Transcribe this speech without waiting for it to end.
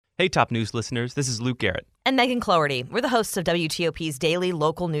Hey, Top News listeners, this is Luke Garrett. And Megan Cloherty. We're the hosts of WTOP's daily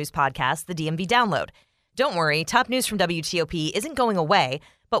local news podcast, the DMV Download. Don't worry, Top News from WTOP isn't going away,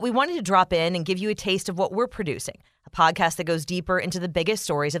 but we wanted to drop in and give you a taste of what we're producing, a podcast that goes deeper into the biggest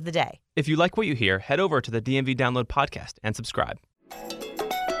stories of the day. If you like what you hear, head over to the DMV Download podcast and subscribe.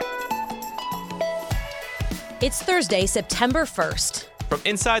 It's Thursday, September 1st. From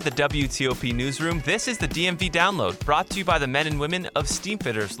inside the WTOP newsroom, this is the DMV Download, brought to you by the men and women of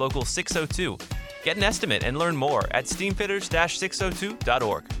Steamfitters Local 602. Get an estimate and learn more at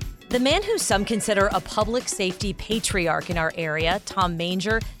steamfitters-602.org. The man who some consider a public safety patriarch in our area, Tom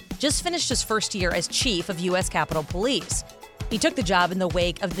Manger, just finished his first year as chief of U.S. Capitol Police. He took the job in the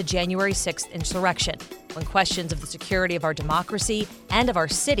wake of the January 6th insurrection, when questions of the security of our democracy and of our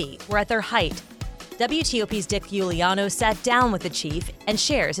city were at their height. WTOP's Dick Uliano sat down with the chief and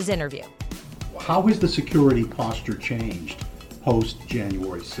shares his interview. How has the security posture changed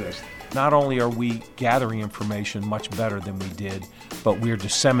post-January 6th? Not only are we gathering information much better than we did, but we're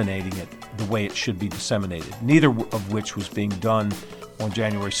disseminating it the way it should be disseminated, neither of which was being done on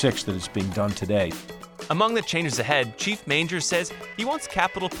January 6th that is being done today. Among the changes ahead, Chief Manger says he wants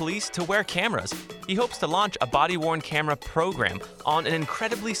Capitol Police to wear cameras. He hopes to launch a body-worn camera program on an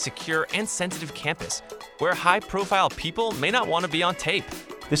incredibly secure and sensitive campus, where high-profile people may not want to be on tape.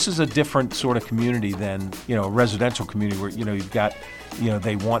 This is a different sort of community than, a residential community where, you've got,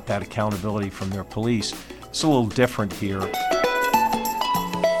 they want that accountability from their police. It's a little different here.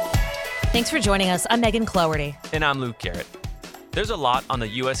 Thanks for joining us. I'm Megan Cloherty. And I'm Luke Garrett. There's a lot on the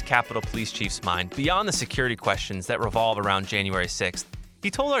U.S. Capitol Police Chief's mind beyond the security questions that revolve around January 6th. He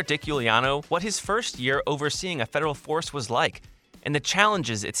told our Dick Uliano what his first year overseeing a federal force was like and the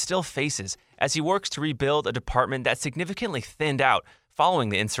challenges it still faces as he works to rebuild a department that significantly thinned out following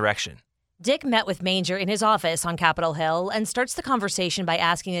the insurrection. Dick met with Manger in his office on Capitol Hill and starts the conversation by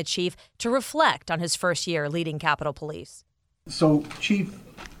asking the chief to reflect on his first year leading Capitol Police. So, Chief,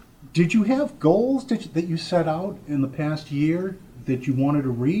 did you have goals that you set out in the past year that you wanted to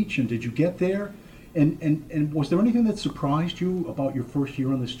reach, and did you get there? And was there anything that surprised you about your first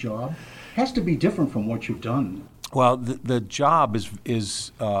year on this job? It has to be different from what you've done. Well, the job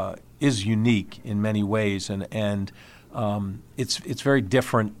is unique in many ways, and it's very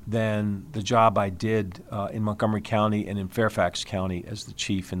different than the job I did in Montgomery County and in Fairfax County as the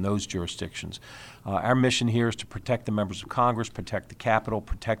chief in those jurisdictions. Our mission here is to protect the members of Congress, protect the Capitol,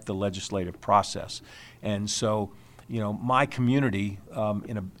 protect the legislative process. And so, my community,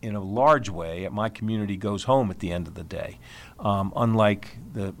 in a large way, my community goes home at the end of the day. Unlike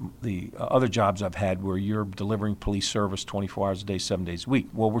the other jobs I've had where you're delivering police service 24 hours a day, 7 days a week.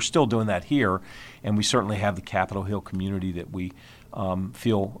 Well, we're still doing that here, and we certainly have the Capitol Hill community that we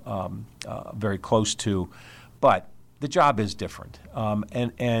feel very close to. But the job is different.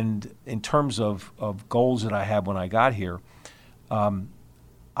 And in terms of goals that I had when I got here, I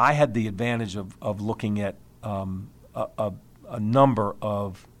had the advantage of looking at a number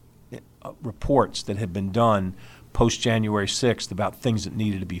of reports that had been done post-January 6th about things that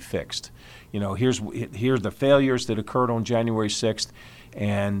needed to be fixed. Here's the failures that occurred on January 6th,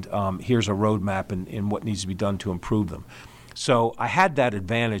 and here's a roadmap in what needs to be done to improve them. So I had that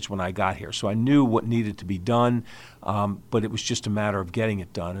advantage when I got here. So I knew what needed to be done, but it was just a matter of getting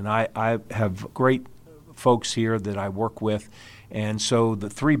it done. And I have great folks here that I work with. And so the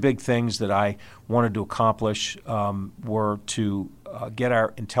three big things that I wanted to accomplish were to get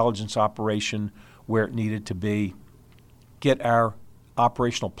our intelligence operation where it needed to be, get our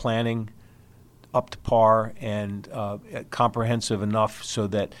operational planning up to par and comprehensive enough so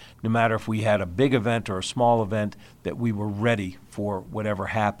that no matter if we had a big event or a small event, that we were ready for whatever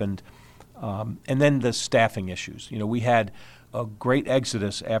happened. And then the staffing issues. We had a great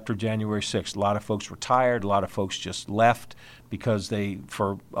exodus after January 6th. A lot of folks retired. A lot of folks just left because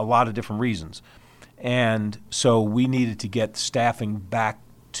for a lot of different reasons. And so we needed to get staffing back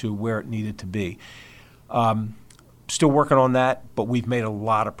to where it needed to be. Still working on that, but we've made a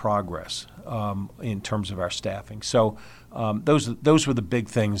lot of progress in terms of our staffing. So those were the big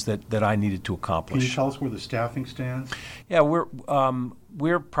things that I needed to accomplish. Can you tell us where the staffing stands? Yeah,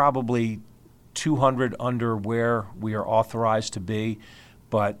 we're probably 200 under where we are authorized to be,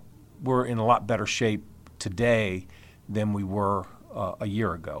 but we're in a lot better shape today than we were a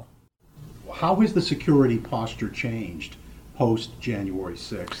year ago. How has the security posture changed post-January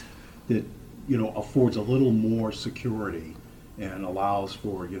 6th that affords a little more security and allows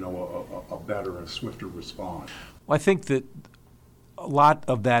for a better and swifter response? Well, I think that a lot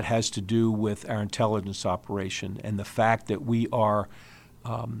of that has to do with our intelligence operation and the fact that we are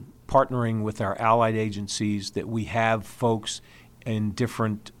partnering with our allied agencies, that we have folks in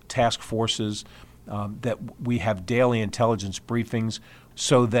different task forces, that we have daily intelligence briefings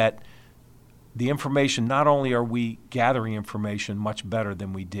so that the information, not only are we gathering information much better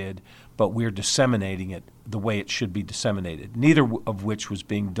than we did, but we're disseminating it the way it should be disseminated, neither of which was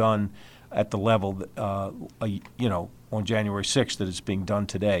being done at the level that, on January 6th that it's being done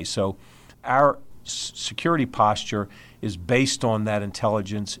today. So our security posture is based on that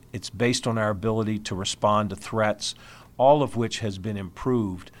intelligence. It's based on our ability to respond to threats, all of which has been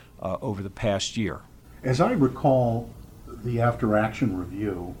improved over the past year. As I recall the after-action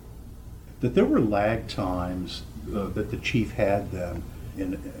review, that there were lag times that the chief had then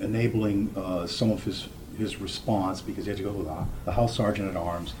in enabling some of his response, because he had to go to the House Sergeant at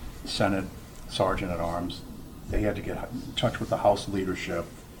Arms, the Senate Sergeant at Arms. They had to get in touch with the House leadership.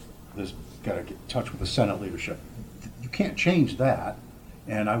 There's got to get in touch with the Senate leadership. You can't change that.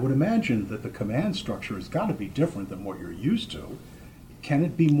 And I would imagine that the command structure has got to be different than what you're used to. Can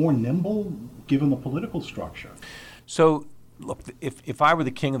it be more nimble given the political structure? So, look, if I were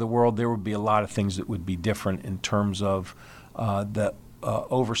the king of the world, there would be a lot of things that would be different in terms of the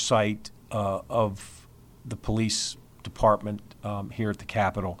oversight of the police department here at the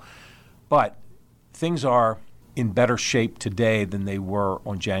Capitol. But things are in better shape today than they were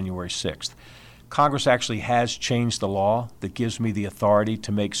on January 6th. Congress actually has changed the law that gives me the authority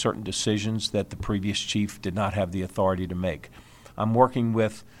to make certain decisions that the previous chief did not have the authority to make. I'm working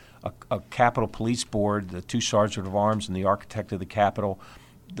with a Capitol Police Board, the two Sergeant of Arms and the Architect of the Capitol.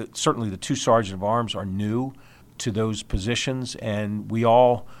 Certainly the two Sergeant of Arms are new to those positions, and we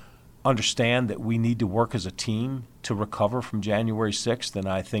all understand that we need to work as a team to recover from January 6th, and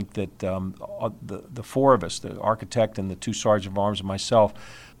I think that the four of us, the Architect and the two Sergeant of Arms and myself,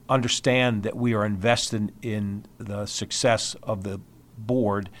 understand that we are invested in the success of the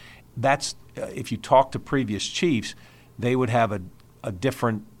board. That's if you talk to previous chiefs, they would have a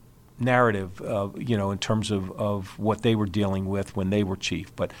different narrative, in terms of what they were dealing with when they were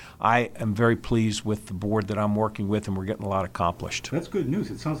chief. But I am very pleased with the board that I'm working with, and we're getting a lot accomplished. That's good news.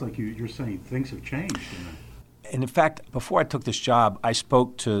 It sounds like you're saying things have changed. And in fact, before I took this job, I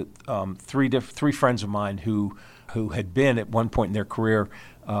spoke to three friends of mine who had been at one point in their career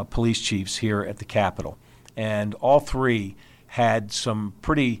police chiefs here at the Capitol. And all three had some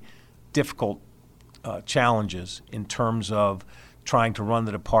pretty difficult challenges in terms of trying to run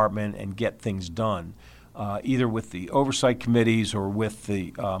the department and get things done, either with the oversight committees or with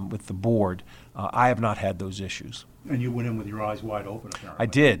the board. I have not had those issues. And you went in with your eyes wide open, apparently.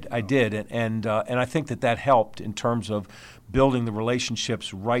 I did, and I think that helped in terms of building the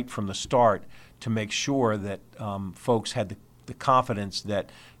relationships right from the start to make sure that folks had the confidence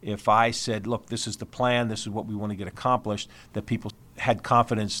that if I said, look, this is the plan, this is what we want to get accomplished, that people had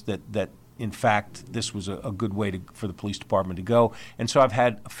confidence that in fact, this was a good way for the police department to go. And so I've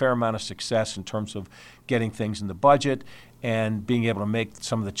had a fair amount of success in terms of getting things in the budget and being able to make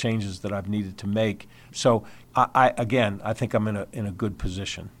some of the changes that I've needed to make. So, I think I'm in a good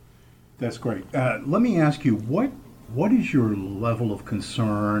position. That's great. Let me ask you, what is your level of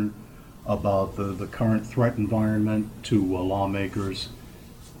concern about the current threat environment to lawmakers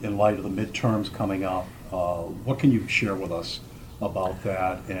in light of the midterms coming up? What can you share with us about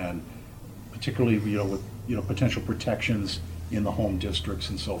that, and particularly with potential protections in the home districts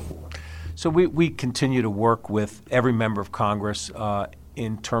and so forth? So we continue to work with every member of Congress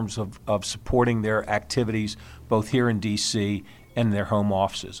in terms of supporting their activities both here in D.C. and in their home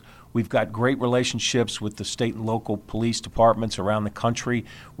offices. We've got great relationships with the state and local police departments around the country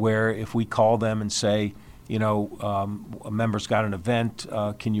where if we call them and say, a member's got an event,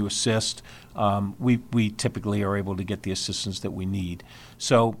 can you assist? We typically are able to get the assistance that we need.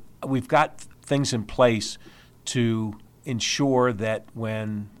 So we've got things in place to ensure that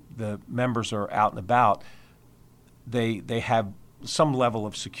when the members are out and about, they have some level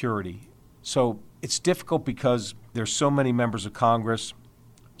of security. So it's difficult because there's so many members of Congress.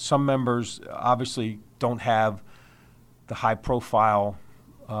 Some members obviously don't have the high-profile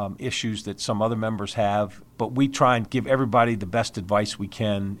issues that some other members have, but we try and give everybody the best advice we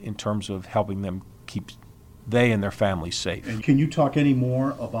can in terms of helping them keep they and their families safe. And can you talk any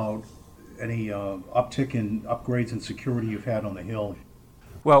more about any uptick in upgrades and security you've had on the Hill?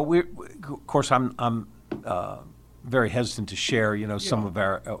 Well, of course, I'm very hesitant to share, some of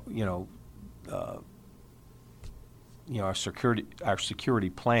our, our security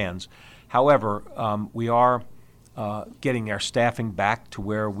plans. However, we are getting our staffing back to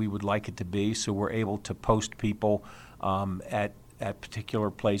where we would like it to be, so we're able to post people at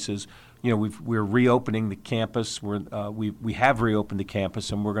particular places. We're reopening the campus. We have reopened the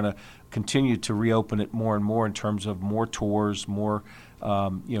campus, and we're going to continue to reopen it more and more in terms of more tours, more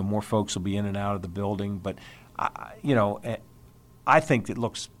more folks will be in and out of the building. But, I think it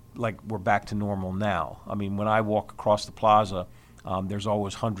looks like we're back to normal now. I mean, when I walk across the plaza, there's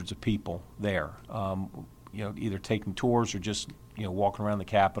always hundreds of people there, either taking tours or just, walking around the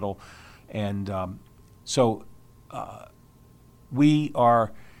Capitol. And so we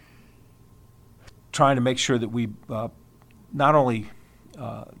are trying to make sure that we not only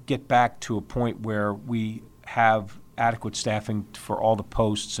get back to a point where we have adequate staffing for all the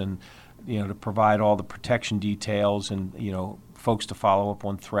posts and, to provide all the protection details and, folks to follow up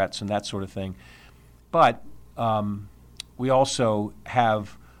on threats and that sort of thing. But we also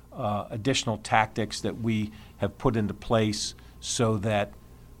have additional tactics that we have put into place so that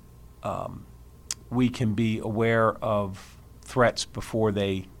we can be aware of threats before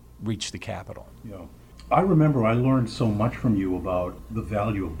they reach the Capitol. Yeah. I remember I learned so much from you about the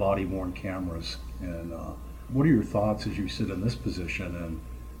value of body-worn cameras. And what are your thoughts as you sit in this position? And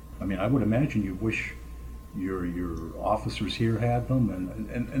I mean, I would imagine you wish your officers here had them,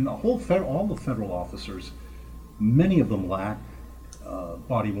 and the whole all the federal officers, many of them lack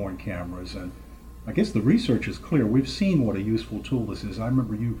body-worn cameras. And I guess the research is clear. We've seen what a useful tool this is. I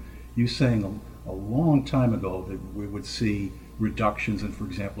remember you saying a long time ago that we would see reductions in, for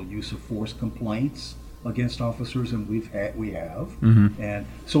example, use of force complaints against officers, and we have. Mm-hmm. And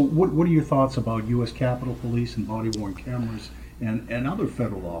so what are your thoughts about U.S. Capitol Police and body-worn cameras and other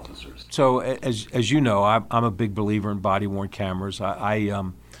federal officers? So as you know, I'm a big believer in body-worn cameras. I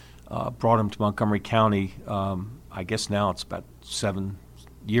brought them to Montgomery County, I guess now it's about 7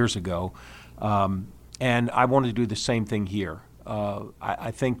 years ago, and I wanted to do the same thing here.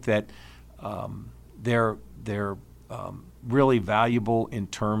 I think that they're really valuable in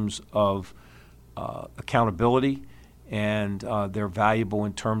terms of accountability, and they're valuable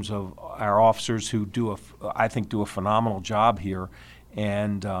in terms of our officers who I think do a phenomenal job here.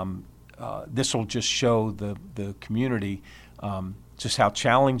 And this will just show the community just how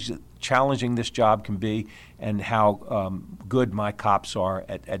challenging this job can be and how good my cops are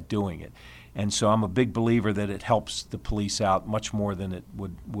at doing it. And so I'm a big believer that it helps the police out much more than it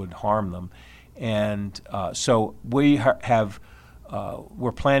would harm them. And so we're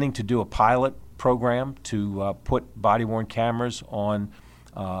planning to do a pilot program to put body-worn cameras on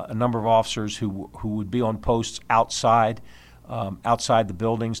a number of officers who would be on posts outside the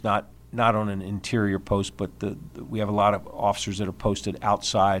buildings, not on an interior post, but we have a lot of officers that are posted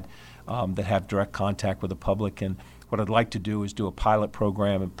outside that have direct contact with the public. And what I'd like to do is do a pilot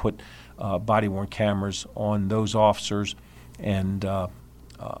program and put body-worn cameras on those officers. And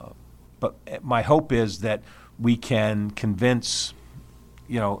but my hope is that we can convince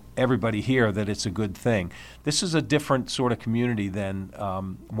everybody here that it's a good thing. This is a different sort of community than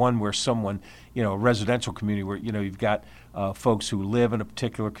one where someone, a residential community where, you've got folks who live in a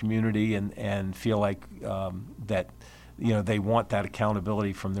particular community and feel like that, they want that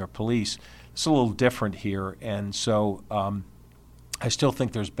accountability from their police. It's a little different here. And so I still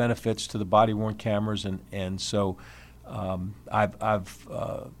think there's benefits to the body-worn cameras. And so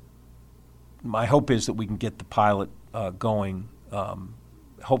my hope is that we can get the pilot going.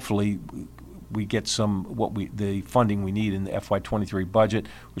 Hopefully we get the funding we need in the FY23 budget,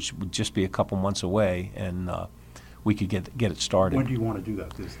 which would just be a couple months away, and we could get it started. When do you want to do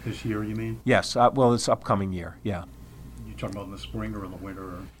that? This year, you mean? Yes. Well, it's upcoming year. Yeah. You talking about in the spring or in the winter?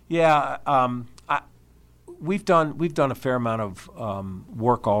 Or? Yeah. We've done a fair amount of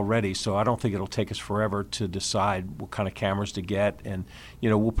work already, so I don't think it'll take us forever to decide what kind of cameras to get, and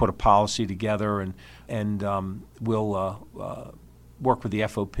we'll put a policy together, and we'll work with the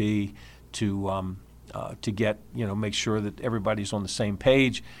FOP to get make sure that everybody's on the same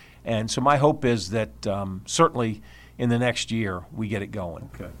page. And so my hope is that certainly in the next year we get it going.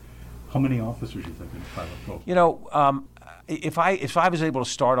 Okay. How many officers you think in the pilot program? If I was able to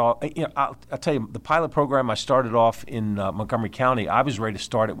start off, I'll tell you, the pilot program I started off in Montgomery County, I was ready to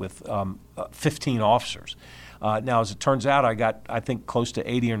start it with 15 officers. Now, as it turns out, I got, I think, close to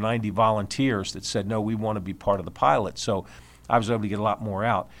 80 or 90 volunteers that said, no, we want to be part of the pilot. So I was able to get a lot more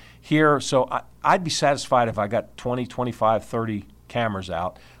out. Here, so I'd be satisfied if I got 20, 25, 30 cameras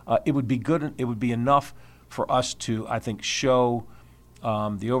out. It would be good. It would be enough for us to, I think, show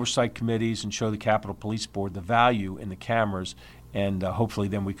the oversight committees and show the Capitol Police Board the value in the cameras, and hopefully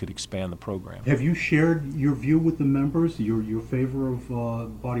then we could expand the program. Have you shared your view with the members, your favor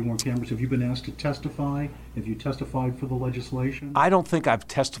of body-worn cameras? Have you been asked to testify? Have you testified for the legislation? I don't think I've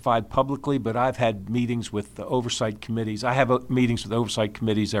testified publicly, but I've had meetings with the oversight committees. I have meetings with oversight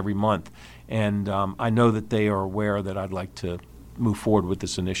committees every month, and I know that they are aware that I'd like to move forward with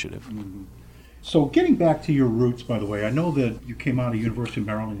this initiative. Mm-hmm. So getting back to your roots, by the way, I know that you came out of University of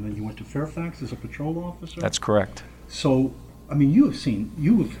Maryland and then you went to Fairfax as a patrol officer. That's correct. So, I mean, you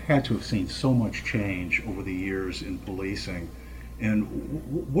have had to have seen so much change over the years in policing. And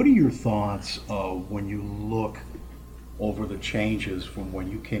what are your thoughts when you look over the changes from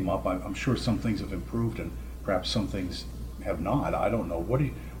when you came up? I'm sure some things have improved and perhaps some things have not. I don't know.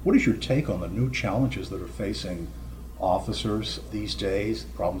 What is your take on the new challenges that are facing officers these days?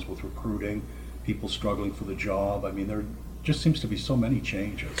 Problems with recruiting, people struggling for the job. I mean, there just seems to be so many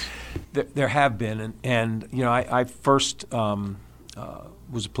changes. There have been, and you know, I first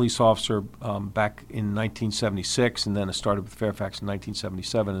was a police officer back in 1976, and then I started with Fairfax in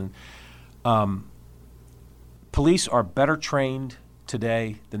 1977. And police are better trained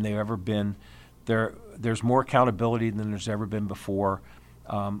today than they've ever been. There's more accountability than there's ever been before.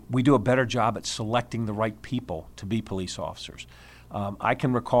 We do a better job at selecting the right people to be police officers. I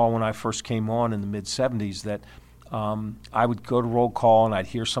can recall when I first came on in the mid-'70s that I would go to roll call and I'd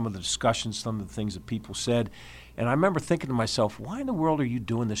hear some of the discussions, some of the things that people said. And I remember thinking to myself, why in the world are you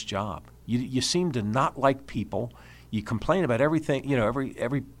doing this job? You seem to not like people. You complain about everything. You know,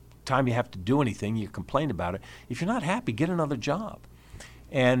 every time you have to do anything, you complain about it. If you're not happy, get another job.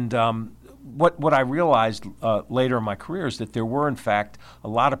 And what I realized later in my career is that there were, in fact, a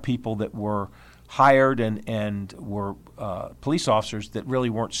lot of people that were hired and were police officers that really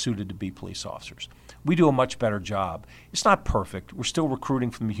weren't suited to be police officers. We do a much better job. It's not perfect. We're still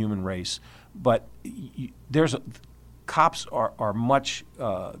recruiting from the human race, but cops are much.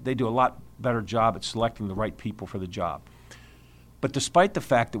 They do a lot better job at selecting the right people for the job. But despite the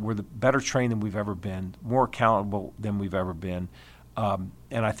fact that we're better trained than we've ever been, more accountable than we've ever been, and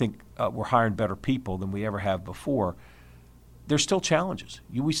I think we're hiring better people than we ever have before, there's still challenges.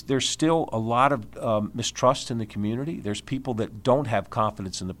 There's still a lot of mistrust in the community. There's people that don't have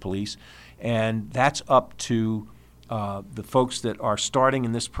confidence in the police, and that's up to the folks that are starting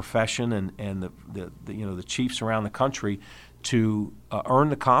in this profession and the chiefs around the country to earn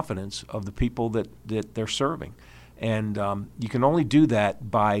the confidence of the people that they're serving. And you can only do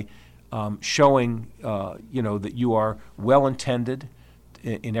that by showing that you are well-intended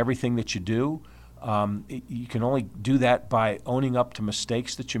in everything that you do. You can only do that by owning up to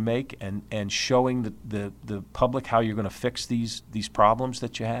mistakes that you make and showing the public how you're going to fix these problems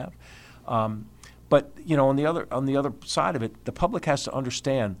that you have. But on the other side of it, the public has to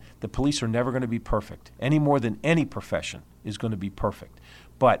understand the police are never going to be perfect, any more than any profession is going to be perfect.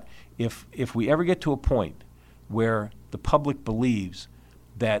 But if we ever get to a point where the public believes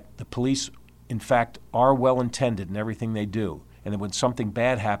that the police, in fact, are well-intended in everything they do, and that when something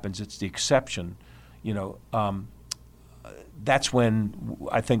bad happens, it's the exception, that's when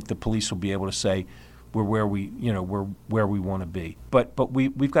I think the police will be able to say we're where we want to be. But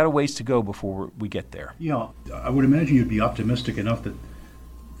we've got a ways to go before we get there. Yeah, I would imagine you'd be optimistic enough that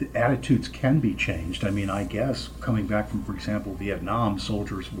the attitudes can be changed. I mean, I guess coming back from, for example, Vietnam,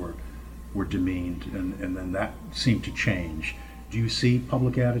 soldiers were demeaned, and then that seemed to change. Do you see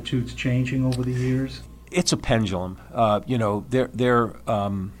public attitudes changing over the years? It's a pendulum.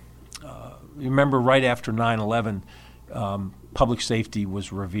 Remember right after 9/11, public safety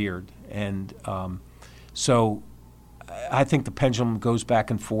was revered. And so I think the pendulum goes back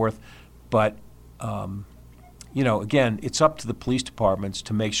and forth. But, again, it's up to the police departments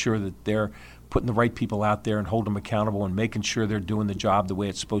to make sure that they're putting the right people out there and hold them accountable and making sure they're doing the job the way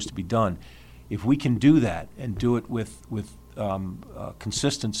it's supposed to be done. If we can do that and do it with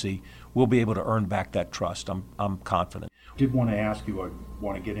consistency, we'll be able to earn back that trust. I'm confident. I did want to ask you, I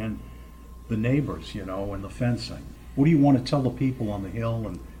want to get in the neighbors, and the fencing. What do you want to tell the people on the Hill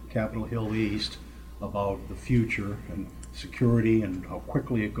and Capitol Hill East about the future and security and how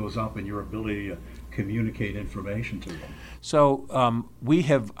quickly it goes up and your ability to communicate information to them? So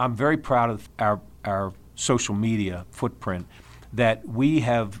I'm very proud of our social media footprint, that we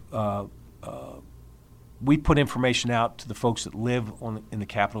have we put information out to the folks that live in the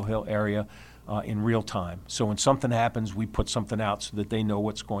Capitol Hill area in real time. So when something happens, we put something out so that they know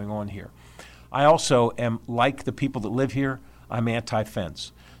what's going on here. I also am, like the people that live here, I'm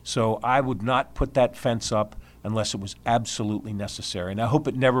anti-fence. So I would not put that fence up unless it was absolutely necessary. And I hope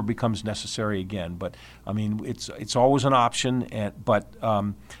it never becomes necessary again. But, I mean, it's always an option. But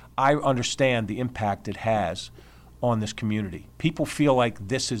I understand the impact it has on this community. People feel like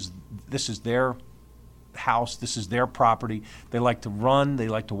this is their house, this is their property. They like to run, they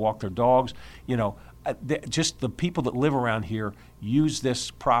like to walk their dogs. Just the people that live around here use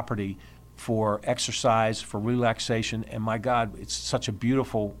this property for exercise, for relaxation, and my God, it's such a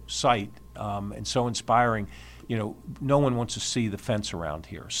beautiful sight and so inspiring. No one wants to see the fence around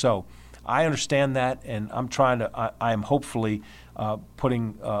here. So I understand that, and I'm trying to. I am hopefully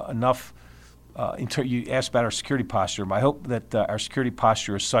putting enough. You asked about our security posture. I hope that our security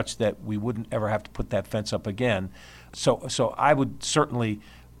posture is such that we wouldn't ever have to put that fence up again. So I would certainly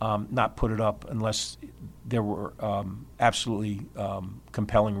not put it up unless there were absolutely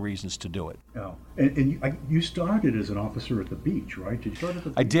compelling reasons to do it. Oh. And you started as an officer at the beach, right? Did you start at the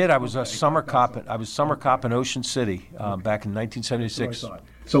beach? I did. I was a summer cop. I was summer cop in Ocean City back in 1976. That's what I thought.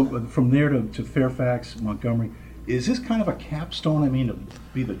 So from there to Fairfax, Montgomery, is this kind of a capstone? I mean, to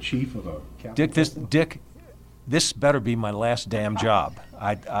be the chief of a capstone? Dick, this better be my last damn job.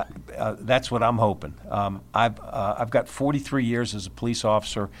 That's what I'm hoping. I've got 43 years as a police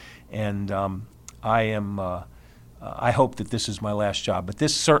officer, and I hope that this is my last job. But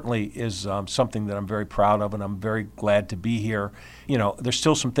this certainly is something that I'm very proud of, and I'm very glad to be here. You know, there's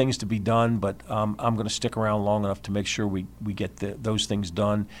still some things to be done, but I'm going to stick around long enough to make sure we get those things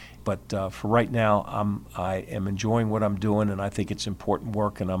done. But for right now, I am enjoying what I'm doing, and I think it's important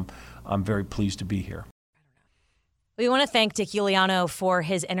work, and I'm very pleased to be here. We want to thank Dick Uliano for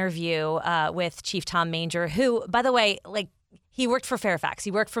his interview with Chief Tom Manger, who, by the way, he worked for Fairfax.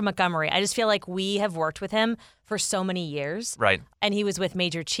 He worked for Montgomery. I just feel like we have worked with him for so many years. Right. And he was with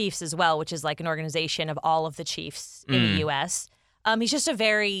Major Chiefs as well, which is like an organization of all of the chiefs in the U.S. He's just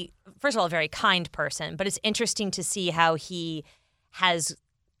first of all, a very kind person, but it's interesting to see how he has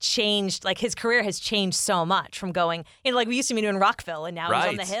changed, like his career has changed so much from going, like we used to meet him in Rockville and now he's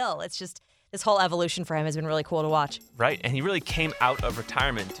on the Hill. It's just, this whole evolution for him has been really cool to watch. Right, and he really came out of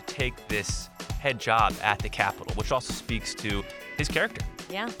retirement to take this head job at the Capitol, which also speaks to his character.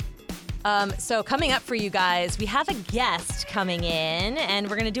 Yeah. So coming up for you guys, we have a guest coming in, and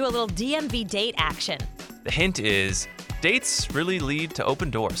we're going to do a little DMV date action. The hint is, dates really lead to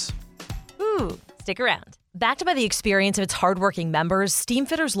open doors. Ooh, stick around. Backed by the experience of its hardworking members,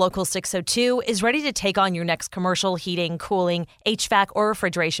 Steamfitters Local 602 is ready to take on your next commercial, heating, cooling, HVAC, or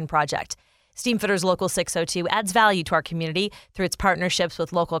refrigeration project. Steamfitters Local 602 adds value to our community through its partnerships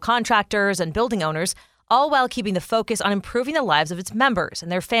with local contractors and building owners, all while keeping the focus on improving the lives of its members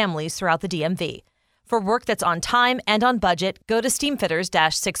and their families throughout the DMV. For work that's on time and on budget, go to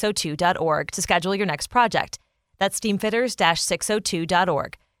steamfitters-602.org to schedule your next project. That's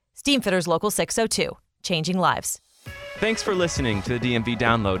steamfitters-602.org. Steamfitters Local 602, changing lives. Thanks for listening to the DMV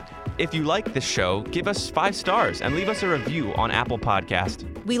Download. If you like this show, give us 5 stars and leave us a review on Apple Podcast.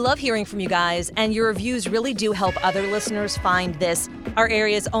 We love hearing from you guys, and your reviews really do help other listeners find this, our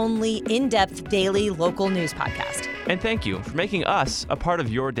area's only in-depth daily local news podcast. And thank you for making us a part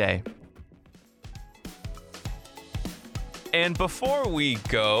of your day. And before we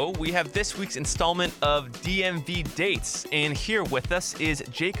go, we have this week's installment of DMV Dates. And here with us is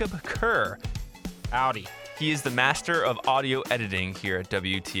Jacob Kerr. Howdy. He is the master of audio editing here at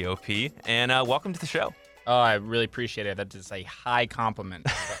WTOP. And welcome to the show. Oh, I really appreciate it. That is a high compliment.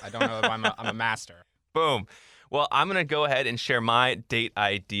 I don't know if I'm a master. Boom. Well, I'm going to go ahead and share my date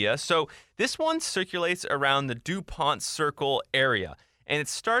idea. So this one circulates around the DuPont Circle area. And it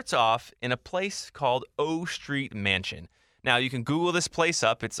starts off in a place called O Street Mansion. Now, you can Google this place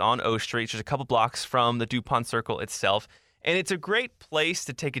up. It's on O Street, just a couple blocks from the DuPont Circle itself. And it's a great place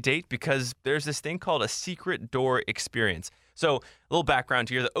to take a date because there's this thing called a secret door experience. So, a little background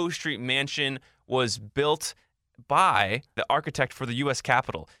here. The O Street Mansion was built by the architect for the U.S.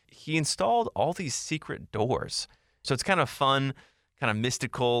 Capitol. He installed all these secret doors. So, it's kind of fun, kind of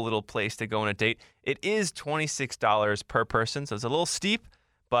mystical little place to go on a date. It is $26 per person, so it's a little steep,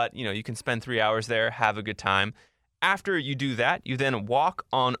 but, you can spend 3 hours there, have a good time. After you do that, you then walk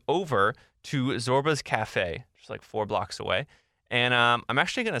on over to Zorba's Cafe, just like 4 blocks away. And I'm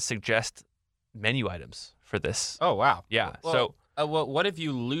actually going to suggest menu items for this. Oh, wow. Yeah. Well, what if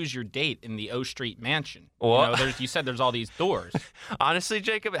you lose your date in the O Street Mansion? Well, you said there's all these doors. Honestly,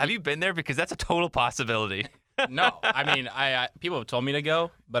 Jacob, have you been there? Because that's a total possibility. No. I mean, I people have told me to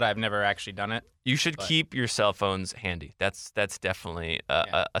go, but I've never actually done it. You should keep your cell phones handy. That's definitely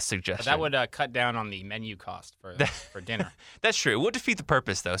a suggestion. But that would cut down on the menu cost for dinner. That's true. It would defeat the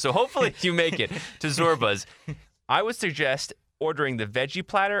purpose, though. So hopefully you make it to Zorba's. I would suggest ordering the veggie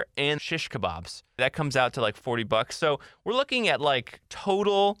platter and shish kebabs. That comes out to like $40. So we're looking at like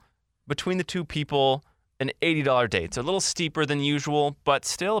total between the two people an $80 date. So a little steeper than usual, but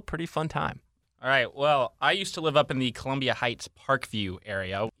still a pretty fun time. All right. Well, I used to live up in the Columbia Heights Parkview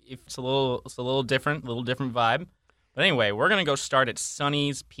area. It's a little different vibe. But anyway, we're gonna go start at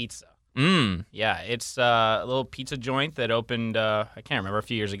Sonny's Pizza. Yeah, it's a little pizza joint that opened. I can't remember, a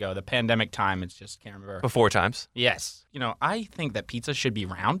few years ago. The pandemic time. It's just can't remember. Before times. Yes. I think that pizza should be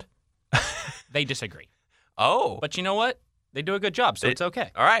round. They disagree. Oh. But you know what? They do a good job, so it's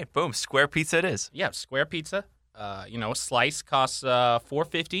okay. All right, boom, square pizza it is. Yeah, square pizza. A slice costs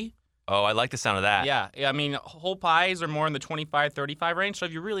 $4.50. Oh, I like the sound of that. Yeah, I mean, whole pies are more in the $25-$35 range, so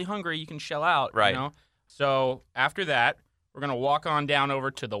if you're really hungry, you can shell out, Right. you know? So after that, we're going to walk on down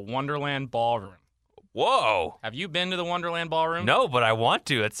over to the Wonderland Ballroom. Whoa. Have you been to the Wonderland Ballroom? No, but I want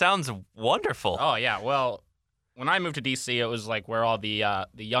to. It sounds wonderful. Oh, yeah. Well, when I moved to D.C., it was like where all the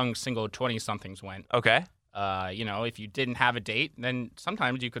young single 20-somethings went. Okay. If you didn't have a date, then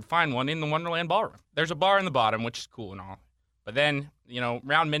sometimes you could find one in the Wonderland Ballroom. There's a bar in the bottom, which is cool and all. But then,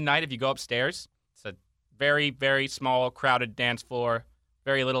 around midnight, if you go upstairs, it's a very, very small, crowded dance floor,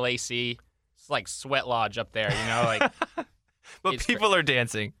 very little AC. It's like Sweat Lodge up there, But people are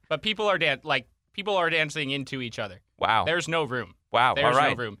dancing. But people are dancing into each other. Wow. There's no room. Wow. There's all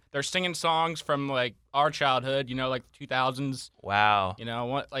right. no room. They're singing songs from like our childhood, like the 2000s. Wow.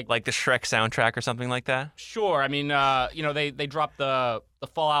 Like the Shrek soundtrack or something like that? Sure. I mean, they dropped the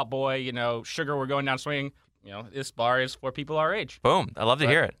Fall Out Boy, Sugar, We're Going Down Swinging. This bar is for people our age. Boom. I love to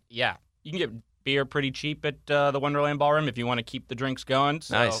hear it. Yeah. You can get beer pretty cheap at the Wonderland Ballroom if you want to keep the drinks going.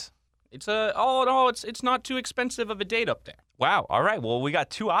 So Nice. It's all in all, it's not too expensive of a date up there. Wow. All right. Well, we got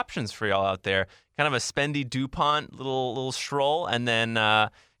two options for y'all out there. Kind of a spendy DuPont little stroll, and then kind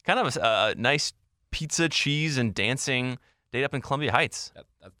of a nice pizza, cheese, and dancing date up in Columbia Heights.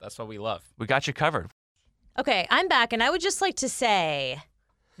 That's what we love. We got you covered. Okay, I'm back, and I would just like to say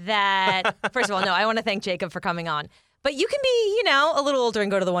that, first of all, no, I want to thank Jacob for coming on. But you can be, a little older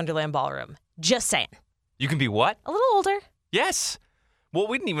and go to the Wonderland Ballroom. Just saying. You can be what? A little older. Yes. Well,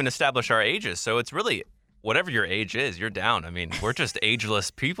 we didn't even establish our ages, so it's really whatever your age is, you're down. I mean, we're just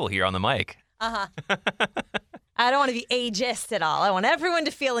ageless people here on the mic. Uh-huh. I don't want to be ageist at all. I want everyone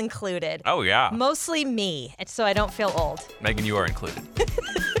to feel included. Oh, yeah. Mostly me, so I don't feel old. Megan, you are included.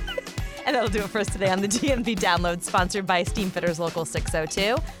 And that'll do it for us today on the DMV Download, sponsored by Steamfitters Local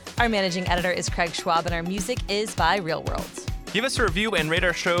 602. Our managing editor is Craig Schwab, and our music is by Real World. Give us a review and rate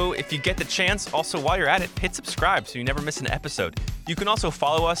our show if you get the chance. Also, while you're at it, hit subscribe so you never miss an episode. You can also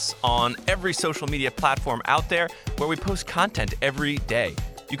follow us on every social media platform out there where we post content every day.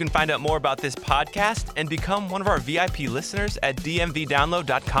 You can find out more about this podcast and become one of our VIP listeners at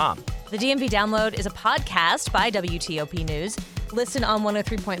dmvdownload.com. The DMV Download is a podcast by WTOP News. Listen on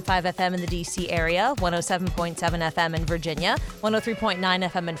 103.5 FM in the D.C. area, 107.7 FM in Virginia, 103.9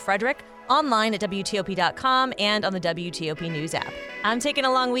 FM in Frederick, online at WTOP.com, and on the WTOP News app. I'm taking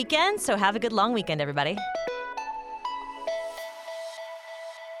a long weekend, so have a good long weekend, everybody.